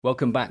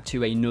Welcome back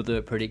to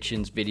another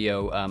predictions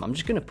video. I'm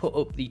just going to put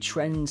up the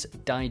Trends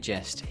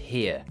Digest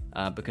here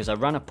because I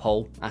ran a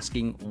poll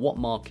asking what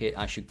market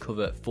I should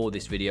cover for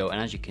this video,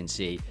 and as you can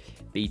see,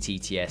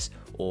 BTTS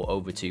or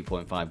over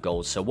 2.5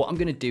 goals. So what I'm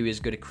going to do is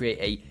going to create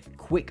a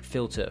quick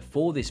filter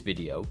for this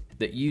video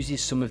that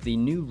uses some of the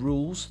new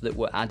rules that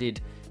were added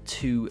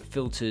to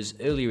filters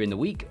earlier in the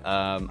week.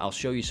 I'll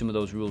show you some of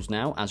those rules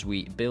now as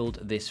we build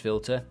this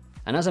filter.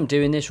 And as I'm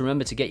doing this,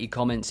 remember to get your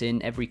comments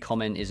in. Every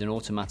comment is an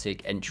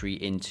automatic entry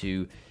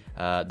into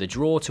the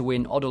draw to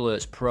win Odd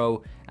Alerts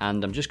Pro.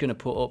 And I'm just going to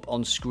put up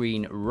on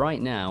screen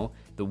right now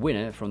the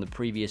winner from the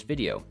previous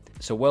video.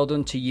 So well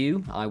done to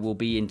you. I will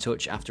be in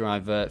touch after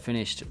I've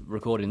finished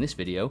recording this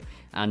video,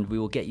 and we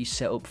will get you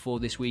set up for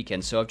this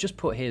weekend. So I've just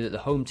put here that the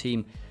home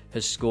team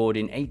has scored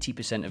in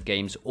 80% of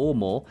games or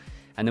more.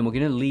 And then we're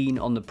going to lean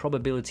on the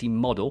probability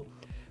model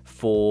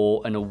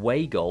for an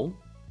away goal.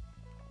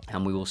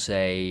 And we will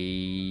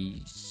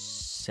say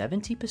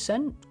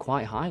 70%,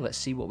 quite high. Let's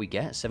see what we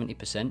get,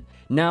 70%.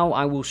 Now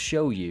I will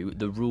show you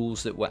the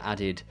rules that were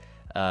added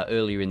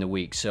earlier in the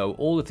week. So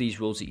all of these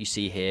rules that you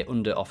see here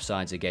under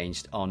offsides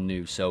against are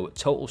new. So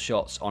total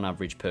shots on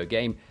average per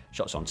game,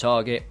 shots on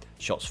target,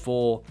 shots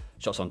for,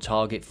 shots on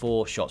target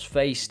for, shots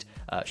faced,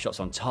 shots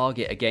on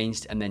target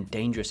against, and then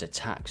dangerous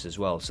attacks as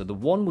well. So the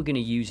one we're going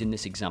to use in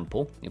this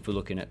example, if we're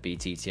looking at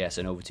BTTS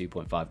and over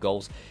 2.5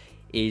 goals,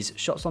 is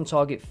shots on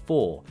target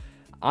for.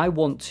 I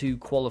want to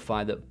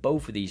qualify that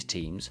both of these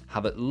teams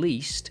have at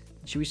least,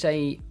 should we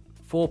say,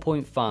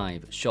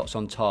 4.5 shots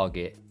on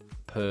target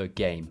per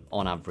game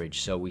on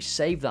average. So we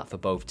save that for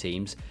both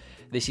teams.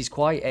 This is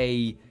quite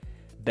a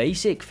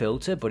basic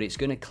filter, but it's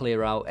going to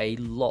clear out a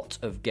lot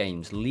of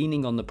games.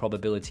 Leaning on the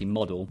probability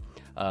model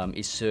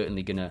is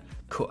certainly going to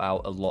cut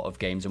out a lot of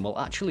games, and we'll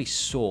actually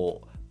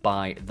sort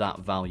by that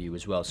value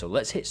as well. So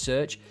let's hit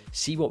search,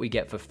 see what we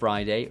get for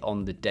Friday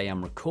on the day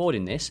I'm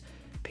recording this.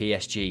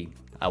 PSG.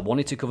 I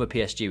wanted to cover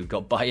PSG. We've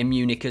got Bayern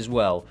Munich as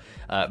well.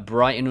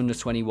 Brighton under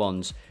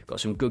 21s. Got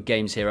some good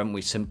games here, haven't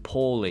we? St.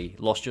 Pauli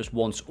lost just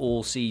once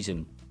all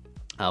season.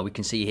 We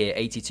can see here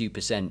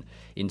 82%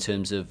 in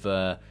terms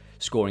of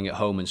scoring at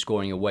home and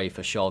scoring away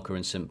for Schalke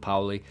and St.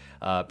 Pauli.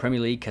 Premier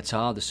League,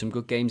 Qatar. There's some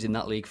good games in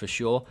that league for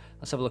sure.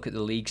 Let's have a look at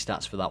the league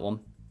stats for that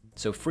one.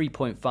 So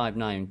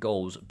 3.59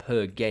 goals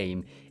per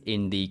game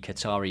in the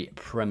Qatari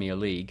Premier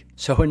League.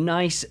 So a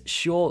nice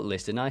short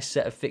list, a nice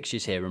set of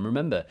fixtures here. And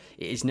remember,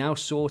 it is now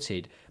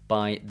sorted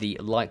by the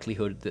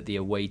likelihood that the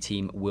away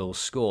team will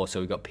score.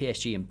 So we've got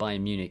PSG and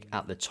Bayern Munich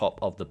at the top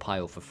of the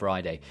pile for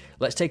Friday.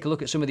 Let's take a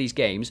look at some of these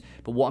games.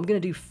 But what I'm going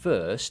to do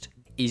first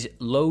is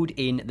load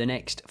in the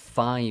next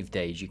 5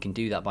 days. You can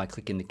do that by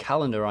clicking the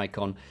calendar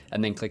icon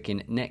and then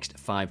clicking next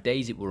 5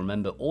 days. It will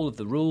remember all of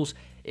the rules.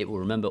 It will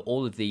remember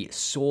all of the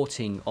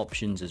sorting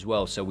options as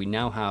well. So we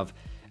now have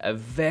a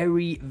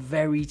very,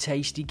 very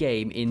tasty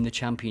game in the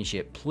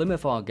Championship.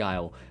 Plymouth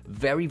Argyle,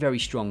 very, very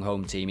strong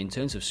home team in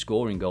terms of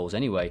scoring goals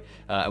anyway.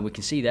 And we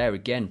can see there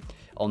again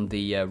on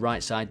the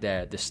right side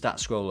there, the stat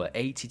scroller,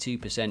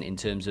 82% in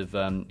terms of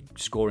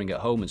scoring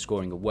at home and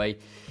scoring away.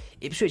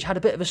 Ipswich had a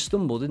bit of a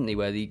stumble, didn't they,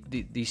 where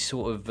they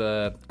sort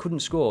of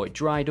couldn't score. It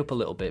dried up a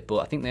little bit, but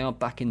I think they are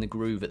back in the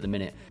groove at the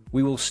minute.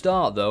 We will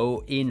start,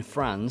 though, in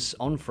France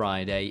on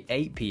Friday,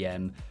 8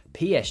 p.m,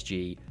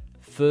 PSG,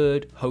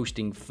 third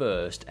hosting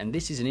first. And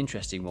this is an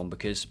interesting one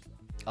because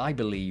I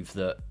believe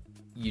that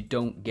you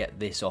don't get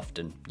this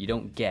often. You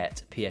don't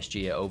get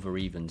PSG at over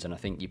evens, and I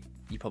think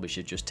you probably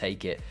should just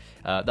take it.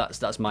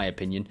 That's my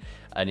opinion,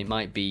 and it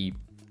might be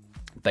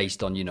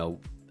based on,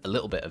 a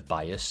little bit of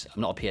bias.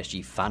 I'm not a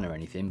PSG fan or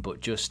anything,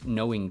 but just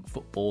knowing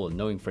football and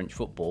knowing French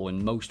football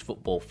and most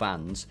football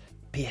fans,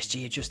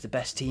 PSG are just the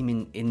best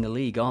team in the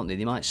league, aren't they?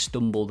 They might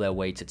stumble their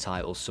way to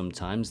titles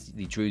sometimes.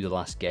 They drew the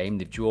last game.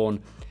 They've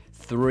drawn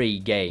 3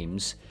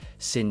 games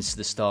since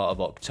the start of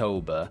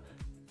October,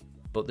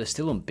 but they're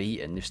still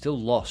unbeaten. They've still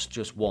lost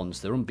just once.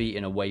 They're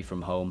unbeaten away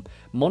from home.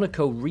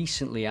 Monaco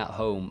recently at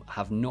home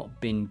have not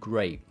been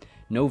great.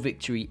 No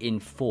victory in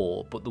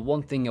 4, but the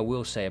one thing I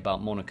will say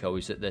about Monaco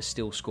is that they're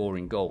still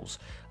scoring goals.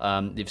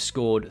 They've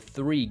scored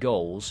 3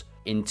 goals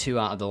in 2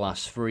 out of the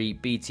last 3.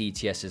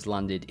 BTTS has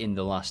landed in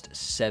the last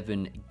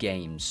 7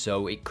 games,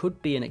 so it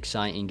could be an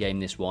exciting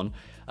game, this one.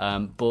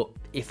 But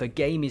if a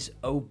game is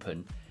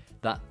open,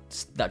 that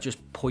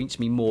just points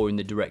me more in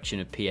the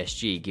direction of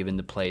PSG, given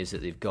the players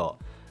that they've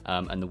got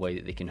and the way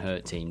that they can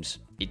hurt teams.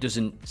 It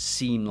doesn't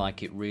seem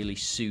like it really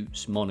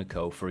suits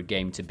Monaco for a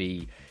game to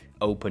be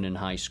open and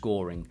high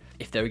scoring.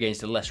 If they're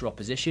against a lesser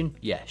opposition,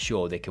 yeah,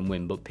 sure, they can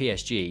win. But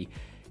PSG,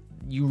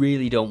 you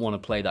really don't want to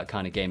play that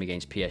kind of game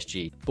against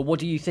PSG. But what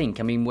do you think?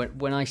 I mean,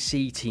 when I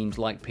see teams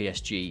like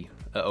PSG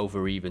at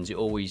over evens, it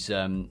always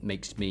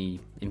makes me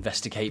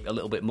investigate a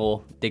little bit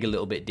more, dig a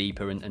little bit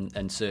deeper,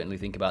 and certainly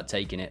think about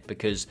taking it,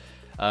 because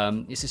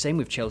it's the same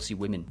with Chelsea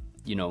women.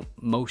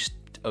 Most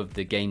of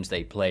the games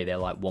they play, they're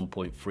like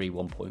 1.3,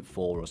 1.4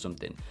 or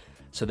something.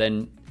 So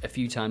then a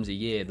few times a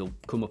year, they'll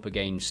come up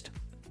against,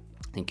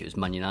 I think it was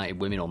Man United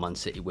women or Man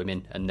City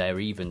women, and they're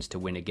evens to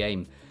win a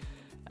game.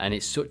 And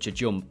it's such a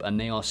jump, and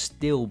they are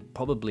still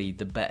probably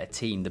the better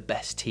team, the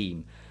best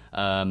team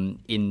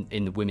in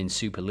the Women's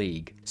Super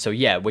League. So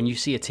yeah, when you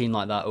see a team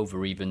like that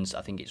over evens,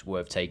 I think it's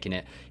worth taking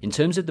it. In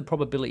terms of the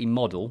probability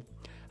model,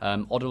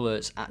 Odd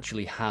Alerts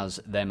actually has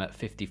them at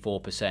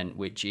 54%,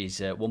 which is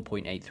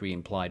 1.83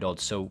 implied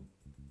odds. So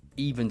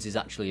evens is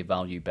actually a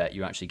value bet.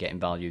 You're actually getting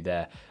value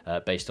there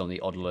based on the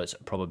Odd Alerts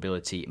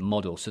probability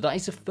model. So that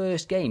is the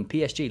first game,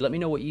 PSG. Let me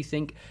know what you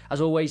think.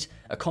 As always,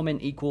 a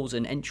comment equals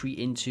an entry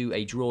into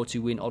a draw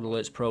to win Odd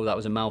Alerts Pro. That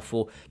was a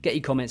mouthful. Get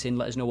your comments in.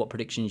 Let us know what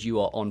predictions you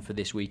are on for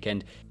this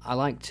weekend. I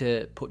like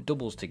to put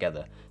doubles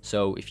together.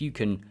 So if you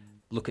can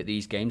look at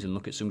these games and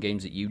look at some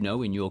games that you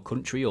know in your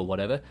country or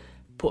whatever,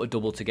 put a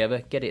double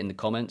together, get it in the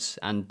comments,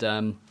 and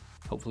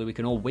hopefully we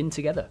can all win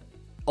together.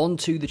 On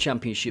to the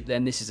Championship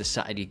then. This is a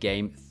Saturday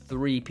game,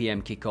 3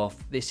 p.m. kickoff.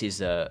 This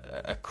is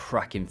a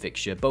cracking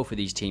fixture. Both of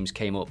these teams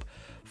came up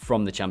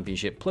from the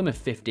Championship.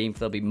 Plymouth 15th,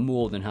 they'll be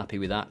more than happy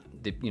with that.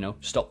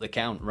 Stop the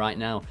count right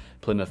now,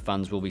 Plymouth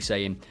fans will be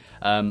saying.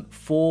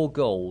 4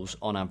 goals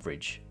on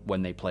average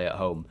when they play at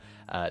home.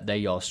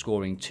 They are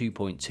scoring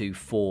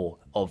 2.24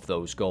 of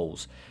those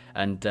goals.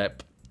 And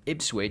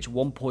Ipswich,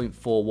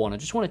 1.41. I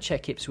just want to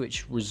check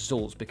Ipswich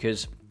results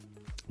because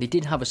they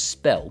did have a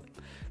spell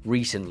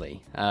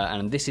recently,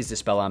 and this is the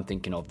spell I'm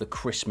thinking of, the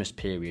Christmas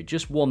period.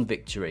 Just one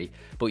victory,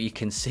 but you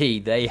can see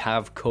they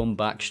have come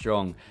back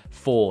strong.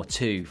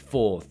 4-2,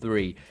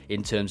 4-3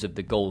 in terms of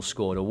the goals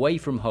scored. Away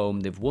from home,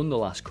 they've won the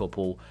last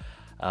couple.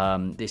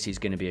 This is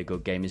going to be a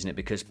good game, isn't it?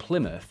 Because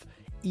Plymouth,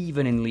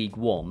 even in League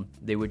One,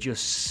 they were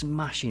just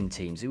smashing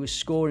teams. They were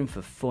scoring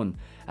for fun,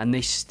 and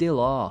they still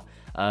are.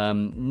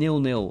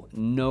 0-0,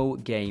 no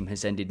game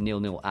has ended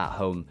 0-0 at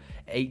home.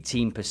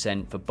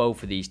 18% for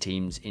both of these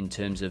teams in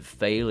terms of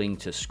failing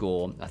to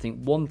score. I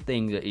think one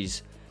thing that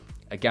is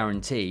a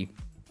guarantee,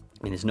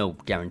 I mean, there's no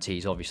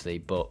guarantees obviously,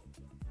 but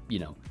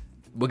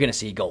we're going to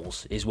see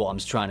goals is what I'm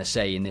trying to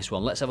say in this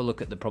one. Let's have a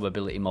look at the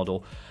probability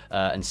model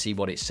and see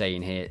what it's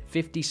saying here.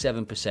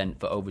 57%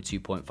 for over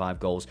 2.5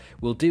 goals.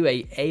 We'll do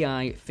a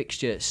AI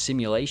fixture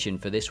simulation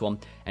for this one,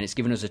 and it's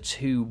given us a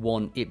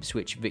 2-1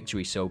 Ipswich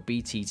victory. So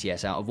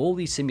BTTS, out of all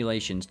these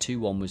simulations,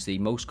 2-1 was the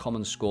most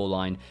common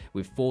scoreline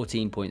with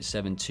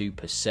 14.72%,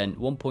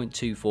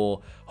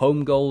 1.24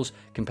 home goals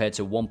compared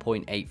to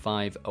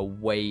 1.85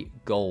 away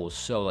goals.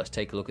 So let's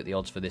take a look at the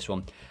odds for this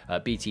one.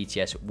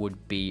 BTTS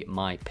would be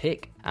my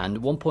pick,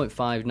 and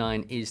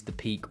 1.59 is the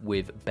peak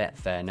with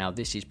Betfair. Now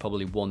this is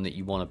probably one that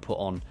you want to put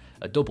on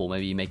a double.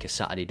 Maybe you make a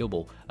Saturday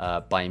double,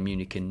 Bayern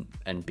Munich and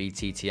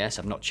BTTS.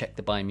 I've not checked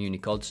the Bayern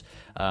Munich odds,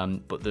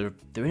 but they're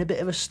in a bit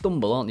of a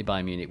stumble, aren't they,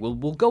 Bayern Munich?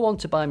 We'll go on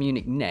to Bayern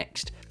Munich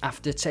next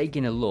after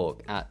taking a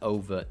look at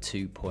over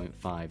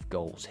 2.5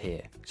 goals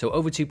here. So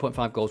over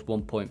 2.5 goals,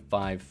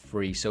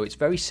 1.53. So it's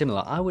very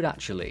similar. I would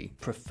actually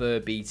prefer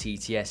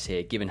BTTS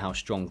here, given how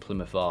strong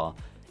Plymouth are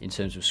in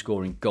terms of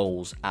scoring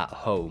goals at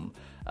home.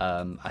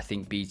 I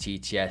think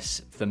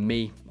BTTS, for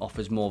me,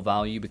 offers more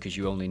value because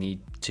you only need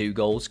 2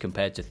 goals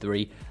compared to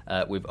 3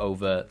 with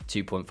over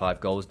 2.5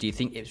 goals. Do you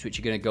think Ipswich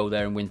are going to go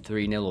there and win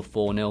 3-0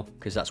 or 4-0?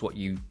 Because that's what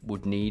you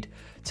would need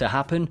to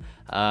happen.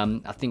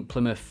 I think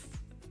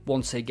Plymouth,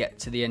 once they get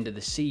to the end of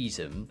the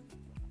season,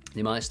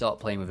 they might start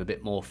playing with a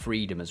bit more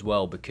freedom as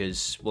well,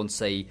 because once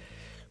they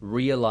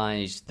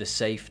realise the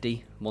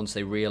safety, once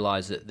they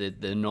realise that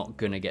they're not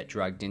going to get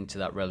dragged into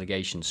that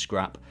relegation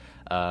scrap,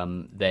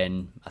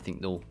 then I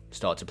think they'll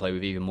start to play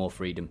with even more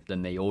freedom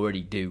than they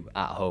already do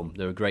at home.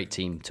 They're a great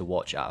team to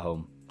watch at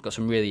home. Got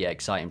some really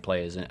exciting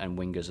players and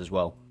wingers as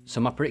well.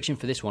 So my prediction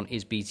for this one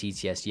is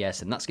BTTS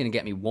yes, and that's going to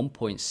get me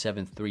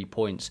 1.73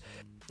 points.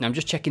 Now I'm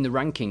just checking the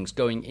rankings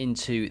going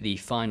into the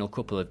final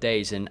couple of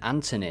days, and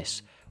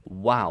Antonis,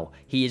 wow,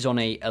 he is on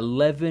a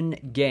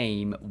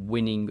 11-game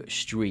winning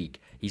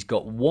streak. He's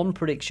got 1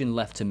 prediction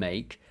left to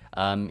make.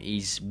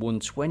 He's won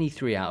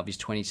 23 out of his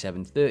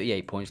 27,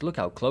 38 points. Look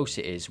how close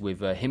it is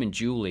with him and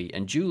Julie.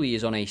 And Julie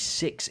is on a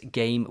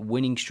 6-game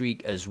winning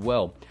streak as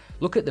well.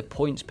 Look at the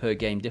points per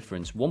game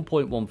difference.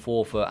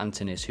 1.14 for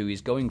Antonis, who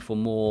is going for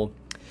more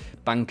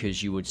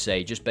bankers, you would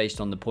say, just based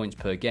on the points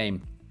per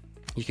game.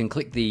 You can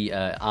click the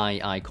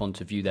eye icon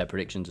to view their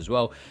predictions as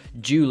well.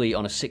 Julie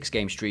on a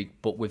 6-game streak,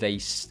 but with a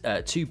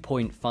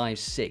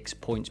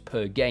 2.56 points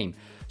per game.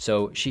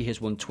 So she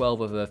has won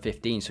 12 of her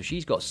 15. So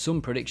she's got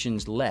some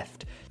predictions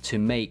left to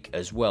make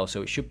as well.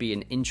 So it should be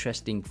an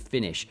interesting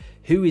finish.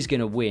 Who is going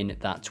to win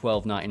that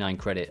 $12.99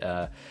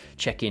 credit?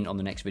 Check in on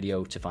the next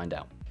video to find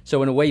out.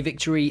 So an away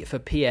victory for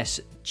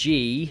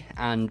PSG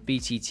and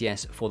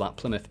BTTS for that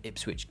Plymouth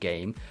Ipswich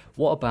game.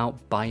 What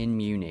about Bayern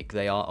Munich?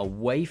 They are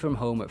away from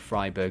home at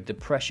Freiburg. The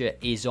pressure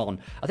is on.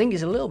 I think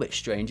it's a little bit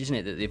strange, isn't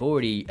it, that they've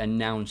already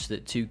announced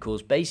that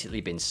Tuchel's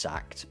basically been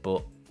sacked,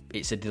 but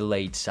it's a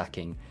delayed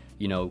sacking.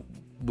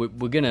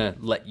 We're going to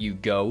let you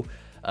go,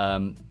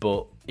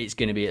 but it's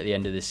going to be at the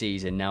end of the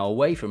season. Now,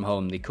 away from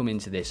home, they come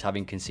into this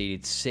having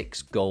conceded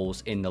 6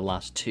 goals in the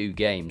last 2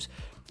 games.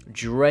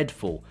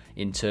 Dreadful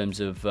in terms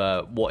of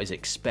what is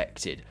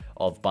expected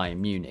of Bayern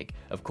Munich.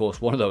 Of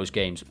course, one of those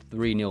games,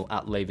 3-0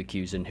 at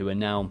Leverkusen, who are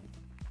now,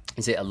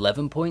 is it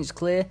 11 points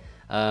clear?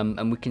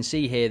 And we can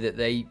see here that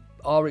they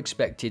are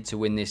expected to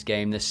win this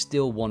game. They're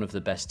still one of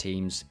the best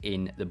teams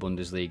in the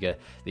Bundesliga.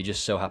 They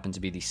just so happen to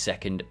be the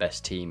second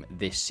best team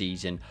this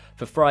season.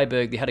 For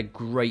Freiburg, they had a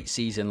great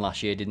season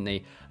last year, didn't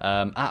they?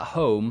 At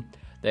home,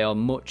 they are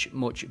much,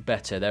 much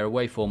better. Their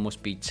away form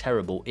must be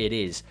terrible. It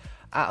is.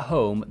 At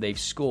home, they've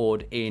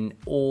scored in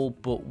all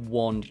but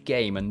one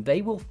game, and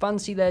they will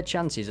fancy their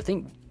chances. I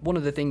think one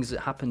of the things that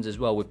happens as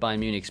well with Bayern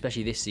Munich,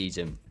 especially this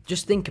season,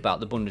 just think about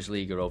the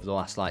Bundesliga over the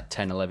last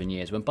 10, 11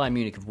 years, when Bayern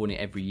Munich have won it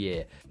every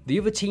year. The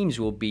other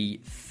teams will be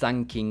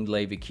thanking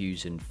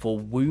Leverkusen for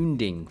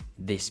wounding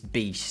this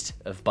beast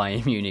of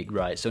Bayern Munich,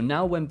 right? So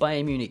now when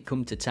Bayern Munich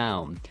come to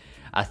town,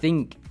 I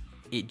think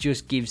it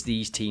just gives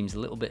these teams a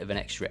little bit of an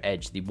extra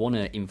edge. They want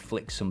to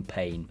inflict some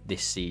pain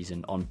this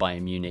season on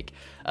Bayern Munich.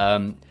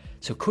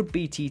 So could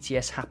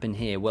BTTS happen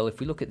here? Well, if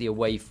we look at the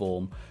away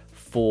form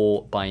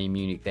for Bayern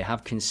Munich, they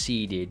have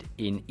conceded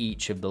in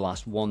each of the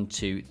last 1,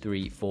 2,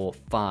 3, 4,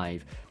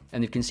 5.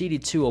 And they've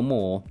conceded 2 or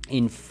more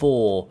in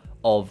 4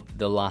 of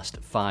the last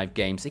 5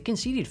 games. They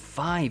conceded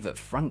 5 at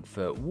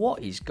Frankfurt.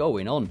 What is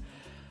going on?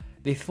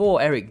 They thought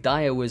Eric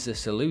Dyer was a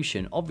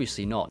solution.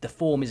 Obviously not. The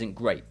form isn't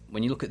great.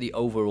 When you look at the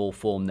overall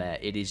form there,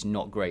 it is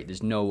not great.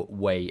 There's no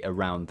way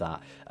around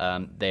that.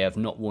 They have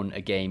not won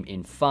a game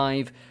in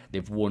 5.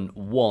 They've won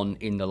 1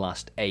 in the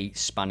last 8,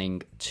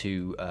 spanning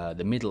to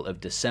the middle of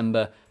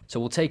December. So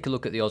we'll take a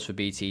look at the odds for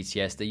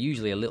BTTS. They're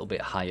usually a little bit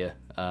higher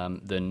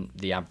than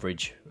the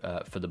average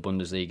for the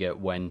Bundesliga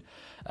when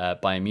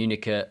Bayern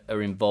Munich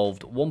are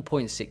involved.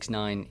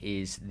 1.69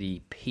 is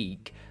the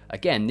peak.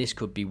 Again, this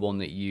could be one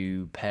that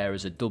you pair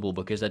as a double,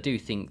 because I do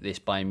think this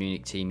Bayern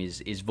Munich team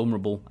is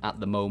vulnerable at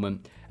the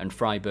moment. And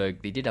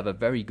Freiburg, they did have a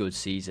very good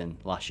season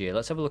last year.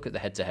 Let's have a look at the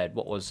head-to-head.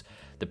 What was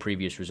the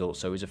previous result?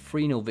 So it was a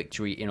 3-0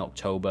 victory in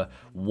October,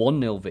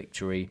 1-0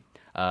 victory,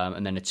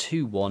 and then a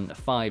 2-1, a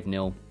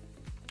 5-0.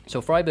 So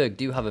Freiburg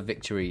do have a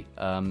victory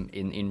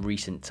in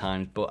recent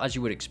times, but as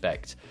you would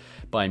expect,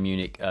 Bayern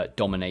Munich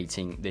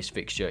dominating this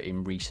fixture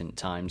in recent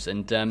times.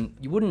 And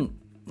you wouldn't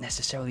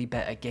necessarily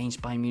bet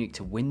against Bayern Munich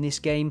to win this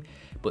game,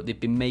 but they've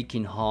been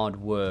making hard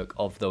work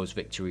of those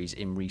victories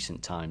in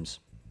recent times.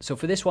 So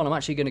for this one, I'm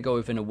actually going to go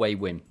with an away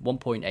win,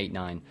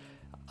 1.89.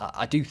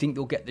 I do think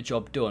they'll get the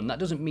job done. That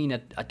doesn't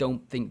mean I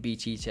don't think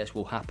BTTS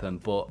will happen,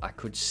 but I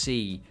could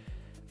see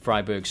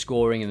Freiburg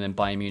scoring and then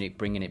Bayern Munich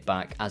bringing it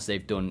back as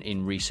they've done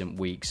in recent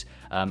weeks.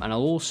 And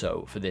I'll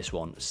also, for this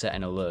one, set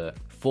an alert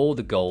for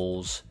the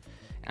goals.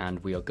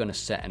 And we are going to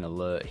set an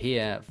alert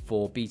here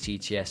for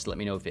BTTS. Let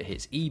me know if it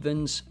hits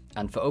evens.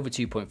 And for over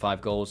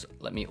 2.5 goals,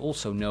 let me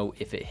also know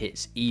if it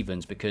hits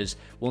evens, because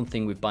one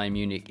thing with Bayern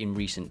Munich in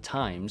recent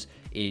times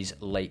is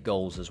late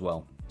goals as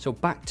well. So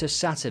back to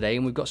Saturday,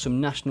 and we've got some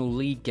National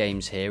League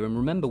games here. And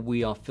remember,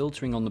 we are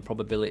filtering on the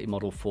probability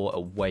model for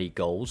away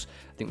goals.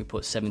 I think we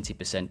put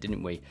 70%,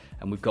 didn't we?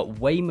 And we've got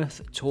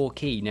Weymouth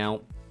Torquay.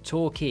 Now,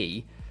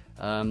 Torquay,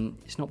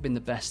 it's not been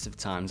the best of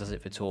times, has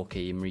it, for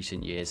Torquay in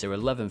recent years? They're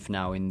 11th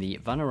now in the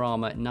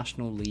Vanarama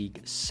National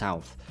League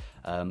South.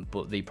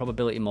 But the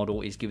probability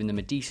model is giving them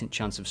a decent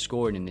chance of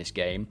scoring in this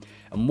game.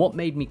 And what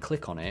made me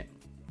click on it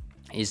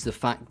is the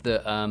fact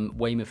that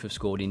Weymouth have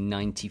scored in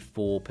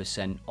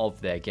 94%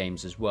 of their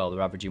games as well.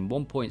 They're averaging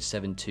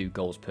 1.72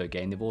 goals per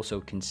game. They've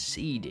also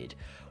conceded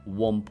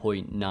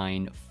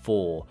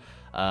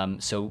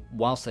 1.94. So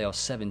whilst they are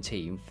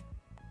 17th,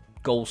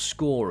 goal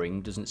scoring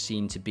doesn't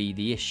seem to be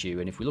the issue.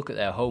 And if we look at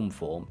their home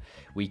form,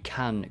 we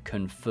can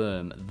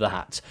confirm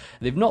that.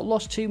 They've not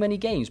lost too many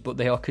games, but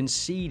they are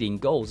conceding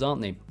goals,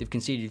 aren't they? They've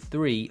conceded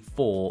 3,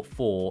 4,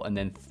 4, and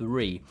then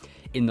 3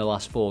 in the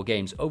last 4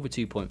 games. Over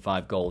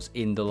 2.5 goals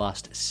in the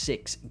last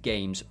 6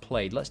 games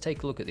played. Let's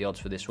take a look at the odds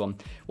for this one.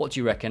 What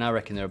do you reckon? I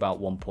reckon they're about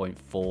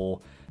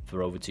 1.4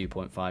 for over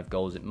 2.5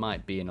 goals. It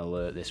might be an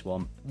alert, this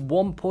one.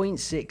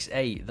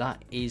 1.68,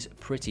 that is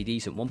pretty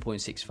decent.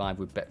 1.65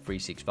 with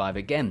Bet365.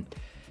 Again,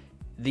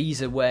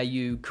 these are where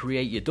you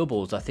create your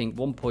doubles. I think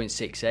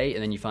 1.68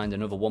 and then you find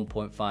another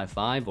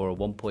 1.55 or a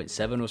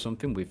 1.7 or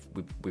something. We've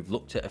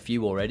looked at a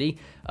few already.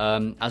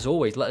 As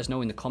always, let us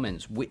know in the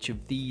comments which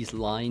of these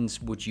lines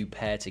would you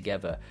pair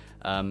together.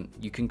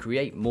 You can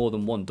create more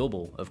than one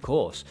double, of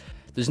course.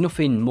 There's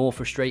nothing more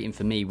frustrating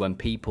for me when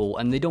people,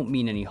 and they don't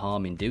mean any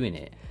harm in doing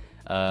it,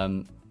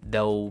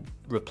 they'll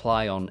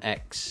reply on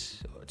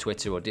X,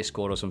 Twitter or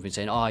Discord or something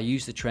saying, I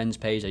use the trends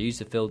page, I use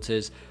the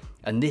filters,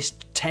 and this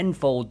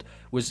tenfold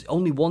was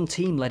only one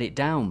team let it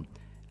down.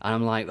 And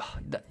I'm like,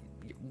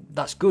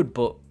 that's good,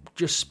 but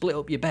just split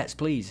up your bets,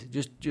 please.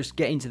 Just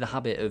get into the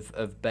habit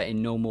of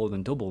betting no more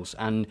than doubles,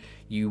 and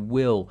you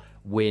will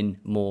win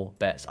more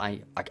bets. I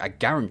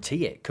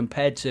guarantee it,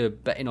 compared to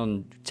betting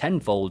on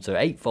 10-folds or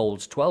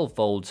 8-folds,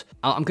 12-folds.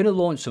 I'm going to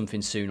launch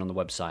something soon on the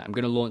website. I'm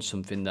going to launch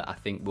something that I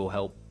think will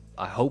help.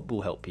 I hope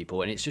will help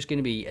people, and it's just going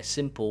to be a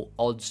simple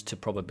odds to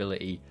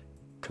probability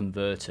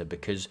converter,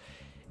 because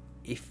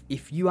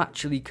if you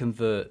actually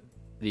convert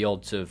the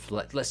odds of,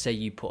 let's say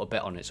you put a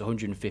bet on it's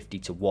 150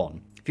 to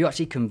 1, if you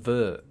actually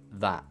convert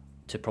that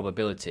to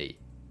probability,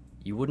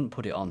 you wouldn't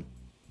put it on.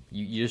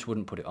 You just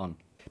wouldn't put it on.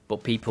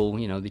 But people,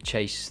 they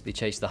chase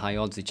the high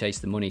odds, they chase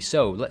the money.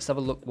 So let's have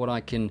a look what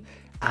I can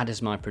add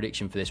as my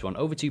prediction for this one.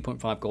 Over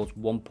 2.5 goals,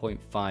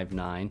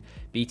 1.59.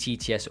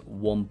 BTTS,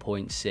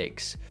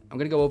 1.6. I'm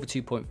going to go over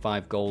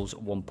 2.5 goals,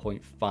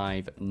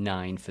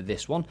 1.59 for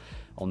this one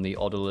on the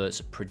Odd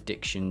Alerts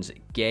predictions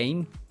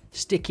game.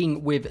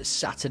 Sticking with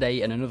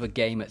Saturday and another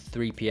game at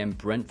 3 p.m,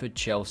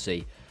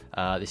 Brentford-Chelsea.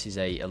 This is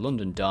a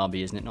London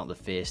derby, isn't it? Not the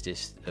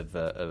fiercest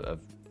of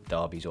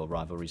derbies or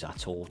rivalries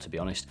at all, to be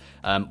honest.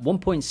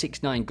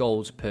 1.69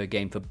 goals per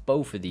game for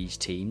both of these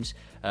teams.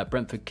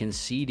 Brentford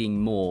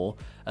conceding more.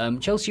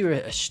 Chelsea are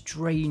a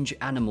strange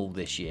animal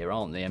this year,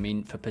 aren't they? I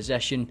mean, for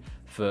possession,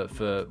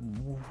 for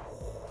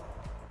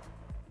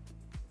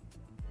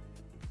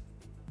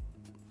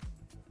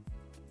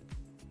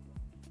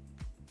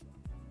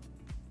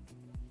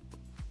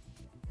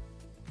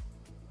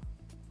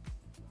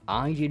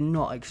I did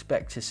not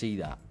expect to see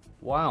that.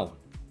 Wow.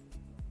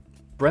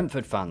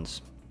 Brentford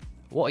fans,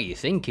 what are you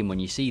thinking when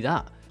you see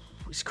that?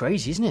 It's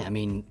crazy, isn't it? I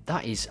mean,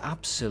 that is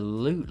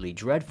absolutely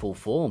dreadful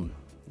form.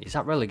 Is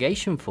that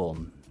relegation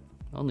form?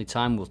 Only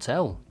time will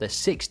tell. They're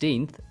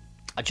 16th.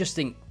 I just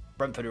think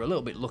Brentford are a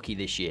little bit lucky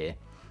this year.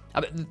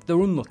 I mean,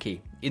 they're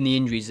unlucky in the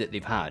injuries that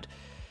they've had.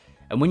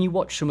 And when you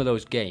watch some of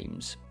those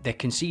games, they're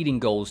conceding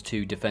goals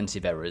to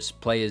defensive errors.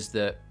 Players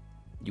that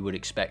you would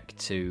expect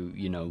to,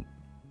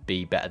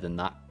 be better than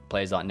that.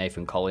 Players like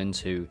Nathan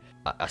Collins, who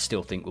I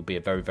still think will be a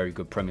very, very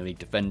good Premier League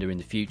defender in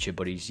the future,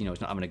 but he's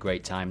not having a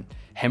great time.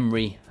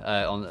 Henry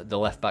on the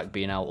left back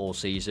being out all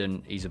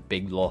season, he's a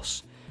big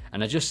loss.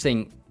 And I just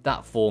think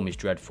that form is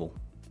dreadful.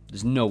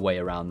 There's no way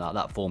around that.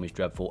 That form is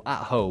dreadful.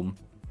 At home,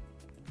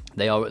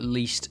 they are at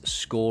least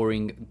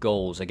scoring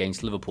goals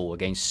against Liverpool,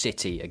 against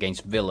City,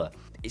 against Villa.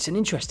 It's an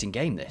interesting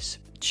game, this.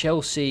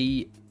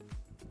 Chelsea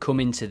come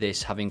into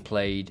this having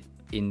played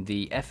in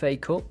the FA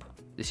Cup.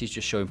 This is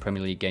just showing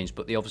Premier League games,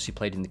 but they obviously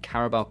played in the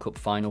Carabao Cup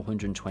final,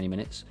 120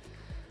 minutes,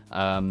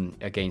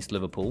 against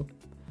Liverpool.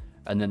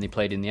 And then they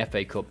played in the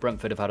FA Cup.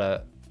 Brentford have had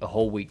a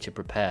whole week to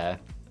prepare.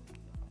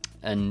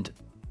 And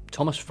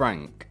Thomas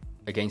Frank,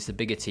 against the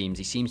bigger teams,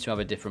 he seems to have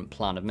a different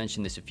plan. I've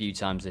mentioned this a few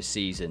times this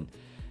season,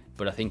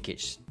 but I think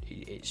it's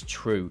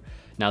true.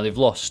 Now, they've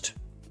lost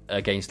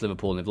against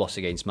Liverpool and they've lost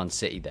against Man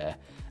City there,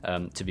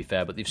 to be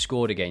fair, but they've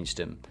scored against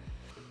them.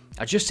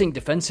 I just think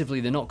defensively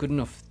they're not good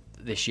enough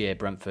this year,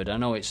 Brentford. I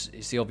know it's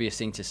the obvious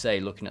thing to say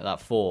looking at that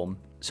form.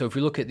 So if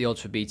we look at the odds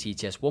for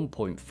BTTS,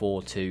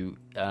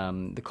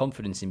 1.42, the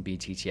confidence in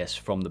BTTS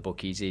from the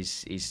bookies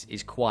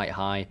is quite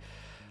high.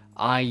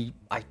 I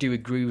do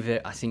agree with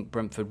it. I think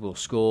Brentford will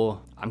score.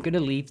 I'm going to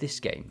leave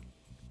this game.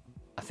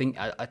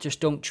 I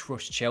just don't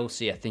trust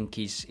Chelsea. I think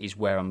is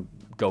where I'm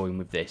going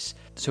with this.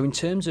 So in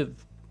terms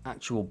of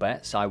actual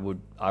bets, I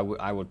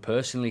would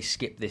personally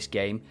skip this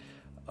game.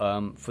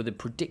 For the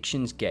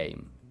predictions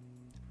game,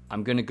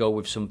 I'm going to go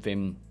with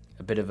something,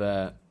 a bit of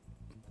a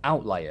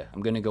outlier.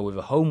 I'm going to go with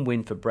a home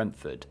win for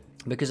Brentford,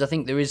 because I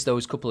think there is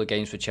those couple of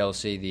games for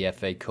Chelsea, the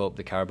FA Cup,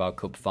 the Carabao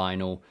Cup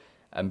final,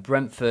 and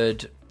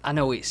Brentford, I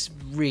know it's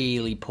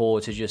really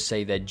poor to just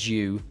say they're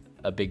due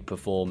a big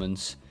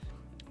performance,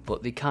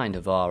 but they kind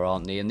of are,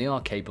 aren't they? And they are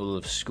capable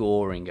of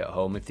scoring at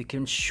home if they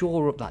can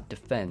shore up that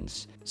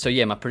defence. So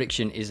yeah, my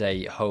prediction is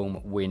a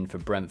home win for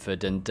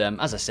Brentford, and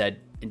as I said,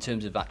 in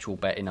terms of actual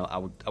betting, I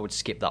would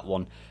skip that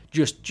one.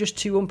 Just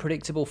too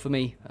unpredictable for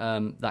me,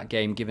 that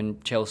game, given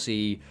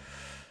Chelsea.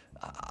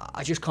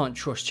 I just can't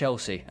trust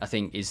Chelsea, I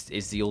think,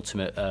 is the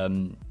ultimate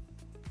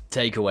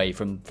takeaway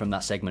from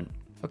that segment.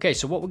 Okay,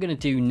 so what we're going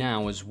to do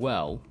now as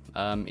well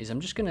is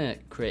I'm just going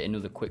to create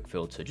another quick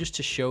filter just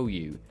to show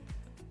you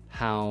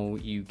how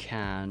you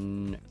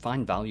can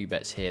find value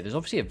bets here. There's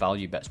obviously a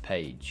value bets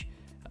page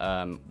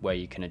where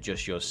you can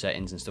adjust your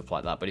settings and stuff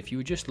like that. But if you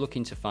were just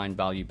looking to find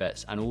value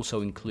bets and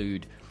also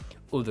include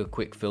other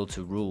quick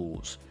filter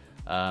rules,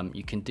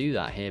 you can do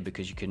that here,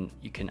 because you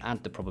can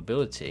add the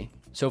probability.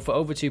 So for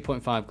over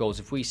 2.5 goals,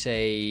 if we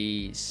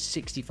say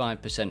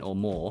 65% or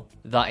more,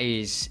 that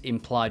is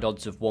implied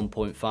odds of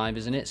 1.5,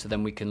 isn't it? So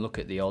then we can look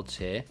at the odds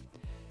here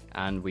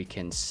and we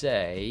can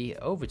say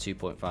over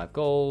 2.5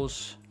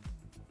 goals,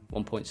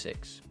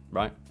 1.6,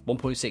 right?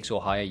 1.6 or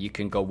higher. You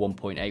can go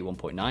 1.8,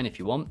 1.9 if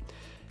you want.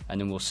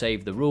 And then we'll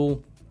save the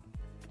rule,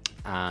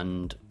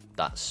 and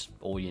that's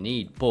all you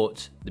need.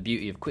 But the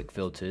beauty of quick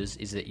filters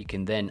is that you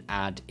can then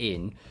add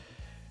in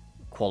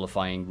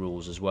qualifying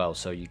rules as well.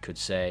 So you could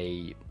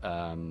say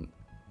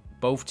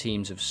both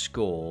teams have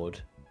scored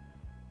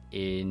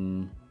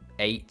in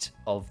 8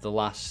 of the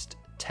last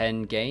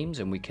 10 games,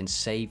 and we can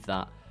save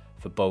that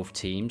for both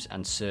teams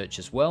and search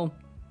as well.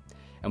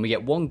 And we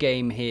get one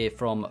game here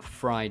from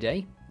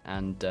Friday,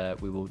 and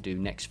we will do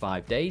next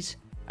 5 days.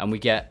 And we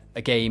get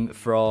a game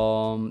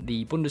from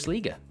the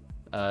Bundesliga,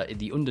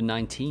 the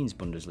under-19s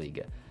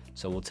Bundesliga.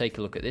 So we'll take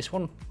a look at this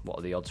one. What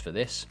are the odds for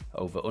this?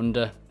 Over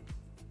under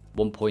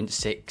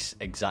 1.6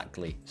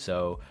 exactly.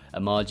 So a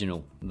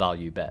marginal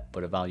value bet,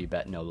 but a value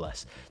bet no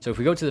less. So if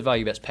we go to the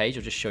value bets page,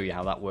 I'll just show you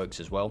how that works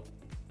as well.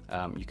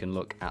 You can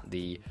look at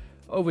the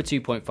over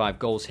 2.5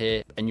 goals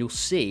here, and you'll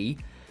see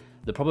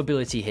the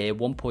probability here,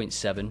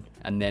 1.7,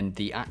 and then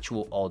the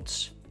actual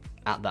odds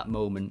at that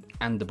moment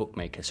and the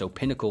bookmaker. So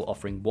Pinnacle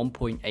offering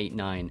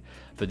 1.89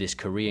 for this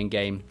Korean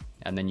game,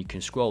 and then you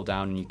can scroll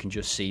down and you can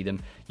just see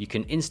them. You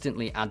can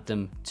instantly add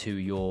them to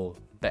your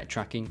bet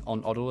tracking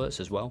on Odd Alerts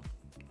as well.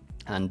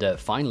 And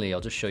finally,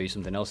 I'll just show you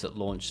something else that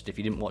launched. If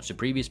you didn't watch the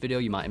previous video,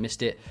 you might have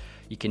missed it.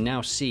 You can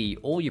now see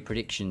all your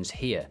predictions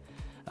here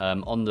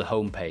on the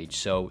home page.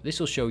 So this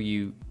will show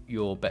you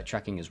your bet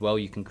tracking as well.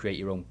 You can create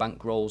your own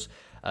bankrolls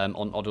on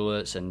Odd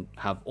Alerts and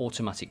have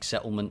automatic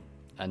settlement,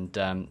 and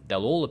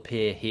they'll all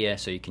appear here,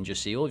 so you can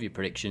just see all of your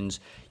predictions.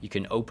 You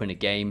can open a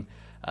game,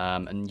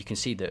 and you can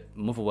see that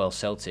Motherwell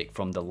Celtic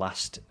from the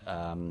last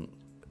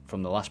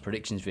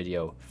predictions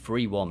video,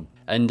 3-1.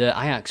 And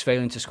Ajax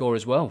failing to score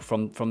as well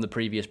from the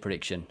previous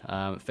prediction,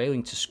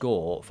 failing to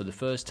score for the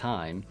first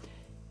time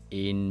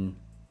in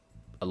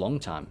a long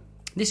time.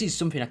 This is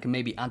something I can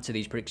maybe add to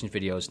these predictions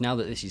videos. Now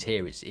that this is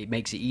here, it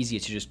makes it easier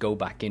to just go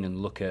back in and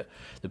look at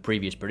the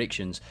previous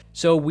predictions.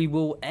 So we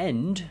will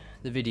end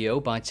the video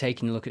by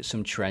taking a look at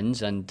some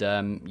trends, and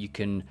you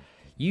can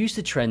use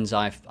the trends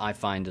I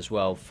find as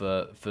well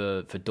for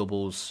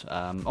doubles.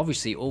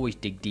 Obviously, always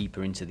dig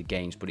deeper into the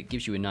games, but it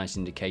gives you a nice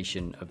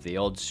indication of the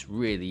odds.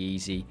 Really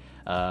easy.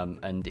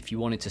 And if you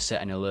wanted to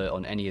set an alert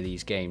on any of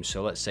these games,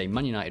 so let's say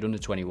Man United under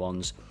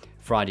 21s,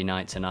 Friday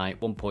night tonight,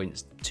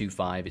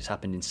 1.25. It's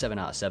happened in 7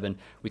 out of 7.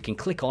 We can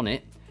click on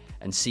it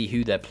and see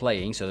who they're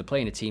playing. So they're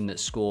playing a team that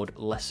scored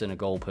less than a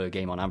goal per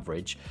game on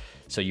average.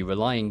 So you're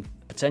relying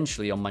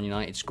potentially on Man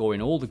United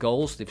scoring all the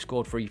goals. They've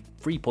scored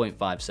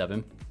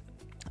 3.57.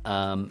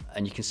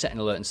 And you can set an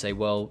alert and say,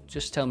 well,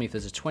 just tell me if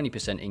there's a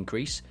 20%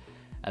 increase,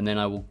 and then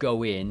I will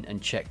go in and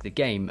check the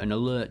game. An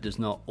alert does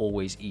not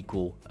always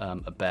equal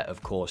a bet,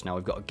 of course. Now,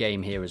 we've got a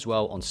game here as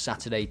well on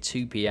Saturday,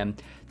 2 p.m,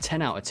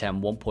 10 out of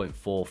 10,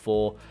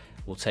 1.44.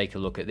 We'll take a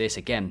look at this.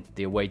 Again,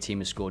 the away team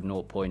has scored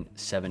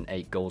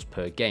 0.78 goals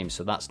per game,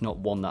 so that's not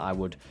one that I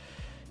would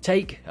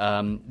take. The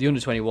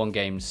under-21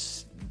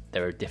 games,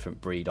 they're a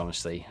different breed,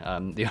 honestly.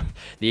 The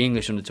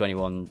English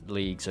under-21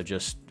 leagues are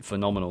just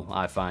phenomenal,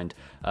 I find.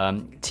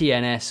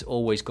 TNS,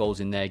 always goals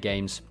in their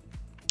games.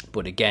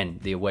 But again,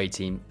 the away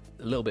team,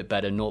 a little bit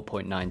better,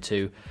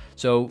 0.92.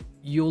 So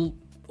you'll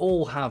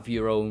all have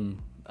your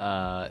own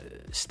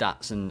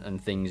stats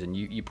and things, and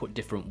you put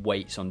different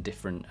weights on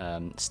different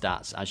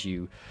stats as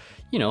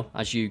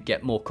you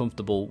get more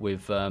comfortable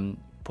with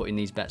putting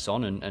these bets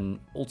on and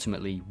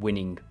ultimately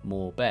winning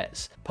more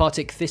bets.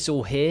 Partick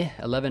Thistle here,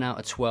 11 out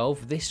of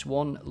 12. This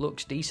one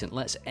looks decent.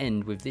 Let's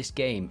end with this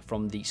game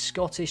from the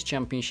Scottish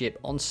Championship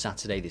on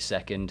Saturday the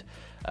 2nd.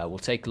 We'll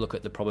take a look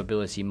at the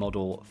probability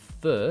model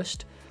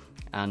first,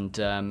 and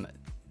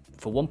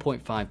for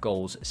 1.5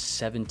 goals,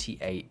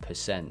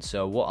 78%.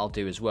 So what I'll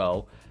do as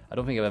well, I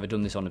don't think I've ever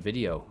done this on a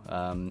video,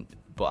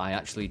 but I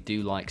actually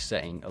do like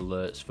setting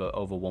alerts for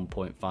over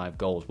 1.5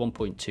 goals.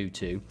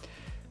 1.22.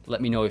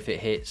 Let me know if it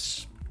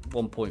hits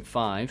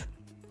 1.5,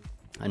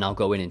 and I'll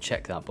go in and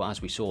check that. But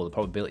as we saw, the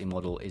probability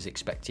model is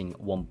expecting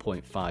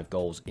 1.5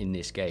 goals in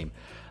this game.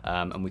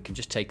 And we can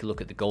just take a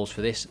look at the goals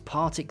for this.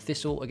 Partick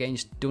Thistle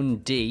against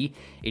Dundee.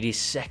 It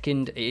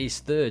is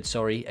third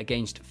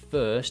against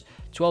first.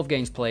 12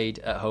 games played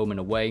at home and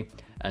away,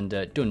 and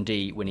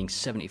Dundee winning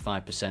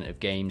 75% of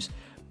games.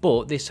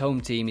 But this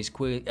home team is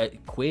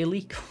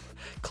clearly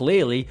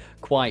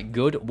quite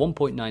good.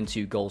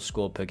 1.92 goals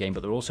scored per game,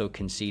 but they're also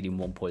conceding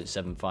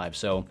 1.75.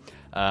 So,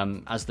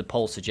 as the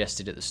poll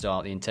suggested at the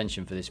start, the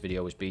intention for this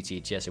video was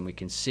BTTS, and we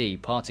can see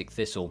Partick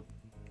Thistle,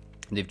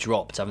 they've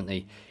dropped, haven't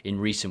they, in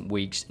recent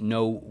weeks?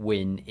 No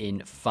win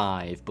in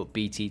 5, but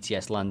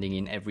BTTS landing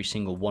in every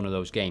single one of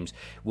those games.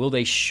 Will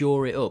they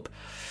shore it up?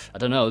 I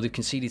don't know. They've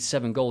conceded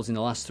 7 goals in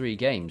the last 3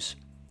 games.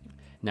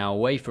 Now,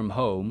 away from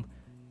home,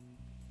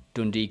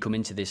 Dundee come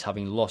into this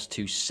having lost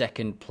to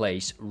second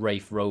place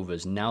Raith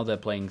Rovers. Now they're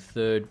playing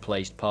third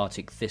placed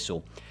Partick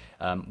Thistle.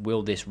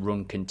 Will this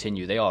run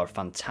continue? They are a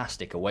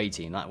fantastic away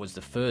team. That was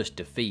the first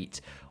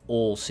defeat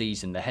all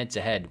season. The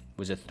head-to-head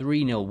was a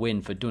 3-0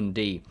 win for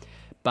Dundee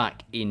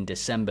back in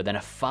December, then a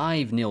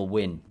 5-0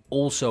 win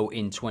also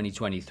in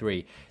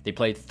 2023. They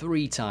played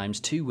 3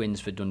 times, 2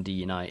 wins for Dundee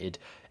United,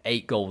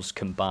 8 goals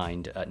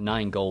combined,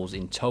 9 goals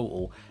in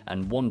total,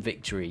 and 1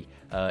 victory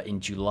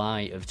in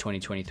July of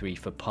 2023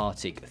 for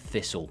Partick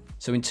Thistle.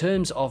 So in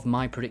terms of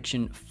my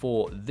prediction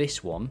for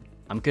this one,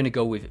 I'm going to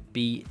go with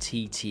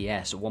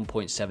BTTS at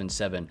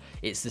 1.77.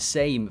 It's the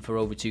same for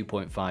over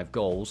 2.5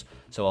 goals,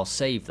 so I'll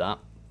save that.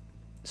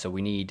 So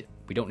we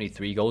don't need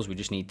 3 goals, we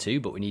just need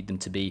 2, but we need them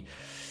to be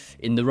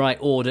in the right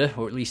order,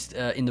 or at least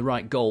in the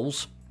right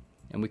goals.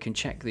 And we can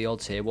check the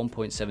odds here.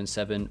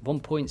 1.77,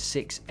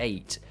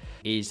 1.68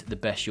 is the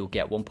best you'll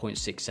get,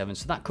 1.67.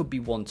 So that could be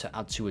one to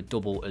add to a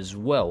double as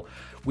well.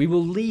 We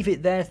will leave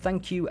it there.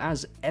 Thank you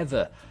as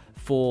ever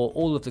for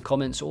all of the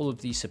comments, all of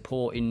the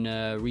support in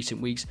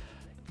recent weeks.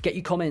 Get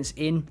your comments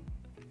in.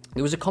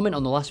 There was a comment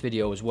on the last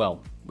video as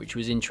well, which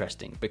was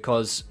interesting,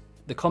 because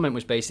the comment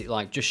was basically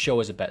like, just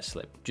show us a bet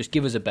slip. Just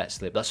give us a bet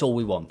slip. That's all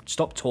we want.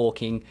 Stop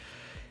talking.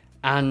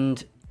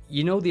 And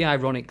you know, the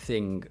ironic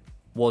thing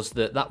was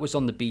that was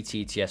on the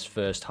BTTS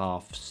first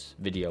half's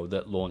video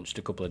that launched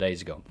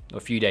a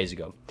few days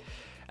ago.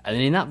 And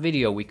then in that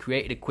video, we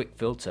created a quick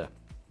filter.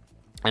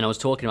 And I was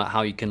talking about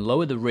how you can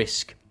lower the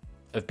risk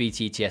of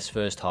BTTS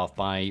first half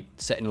by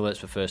setting alerts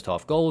for first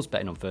half goals,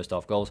 betting on first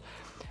half goals.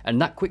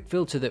 And that quick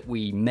filter that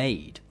we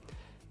made,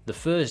 the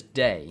first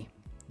day,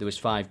 there was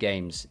 5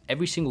 games.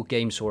 Every single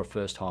game saw a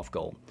first half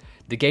goal.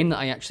 The game that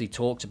I actually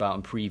talked about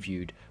and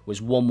previewed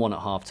was 1-1 at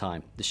half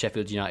time, the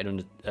Sheffield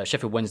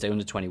Wednesday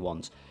under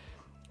 21s.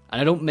 And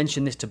I don't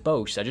mention this to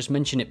boast, I just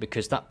mention it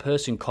because that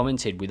person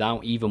commented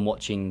without even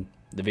watching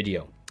the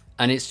video.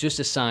 And it's just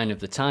a sign of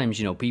the times,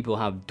 you know, people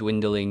have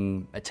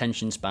dwindling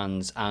attention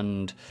spans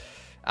and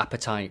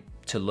appetite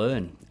to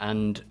learn.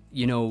 And,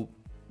 you know,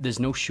 there's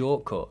no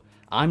shortcut.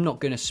 I'm not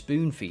going to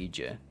spoon feed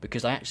you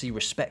because I actually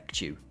respect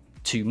you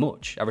too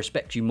much. I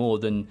respect you more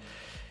than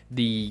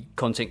the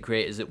content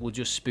creators that will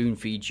just spoon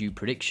feed you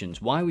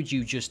predictions. Why would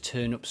you just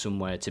turn up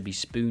somewhere to be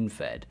spoon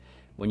fed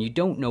when you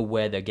don't know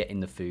where they're getting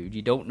the food,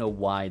 you don't know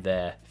why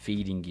they're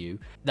feeding you?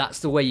 That's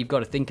the way you've got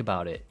to think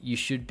about it. You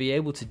should be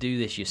able to do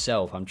this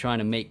yourself. I'm trying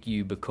to make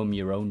you become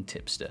your own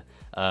tipster.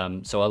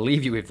 So I'll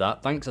leave you with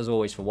that. Thanks as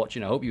always for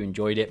watching. I hope you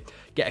enjoyed it.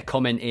 Get a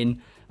comment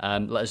in.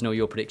 Let us know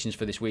your predictions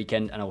for this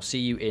weekend, and I'll see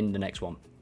you in the next one.